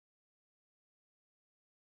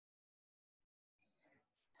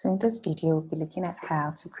So in this video, we'll be looking at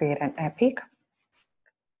how to create an epic.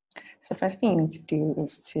 So first thing you need to do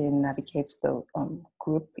is to navigate to the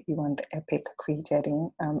group you want the epic created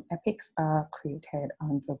in. Epics are created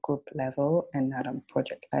on the group level and not on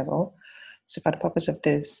project level. So for the purpose of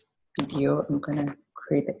this video, I'm going to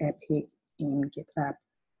create the epic in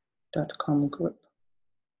GitLab.com group.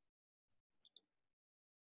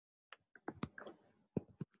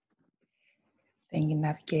 Then you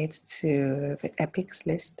navigate to the epics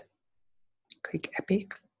list, click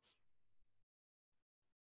epics,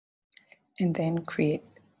 and then click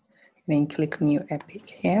new epic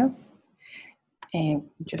here, and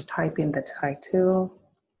just type in the title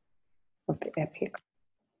of the epic.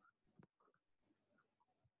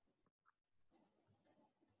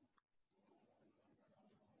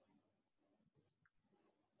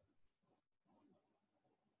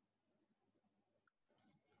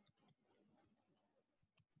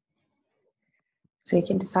 So you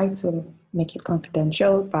can decide to make it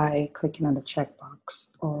confidential by clicking on the checkbox,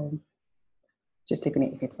 or just leaving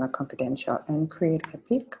it if it's not confidential, and create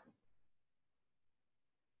epic.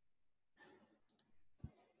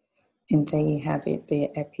 And there you have it,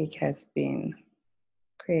 the epic has been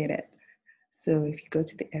created. So if you go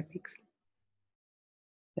to the epics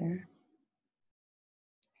there,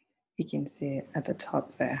 you can see it at the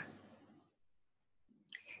top there.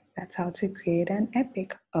 That's how to create an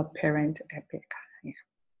epic, a parent epic.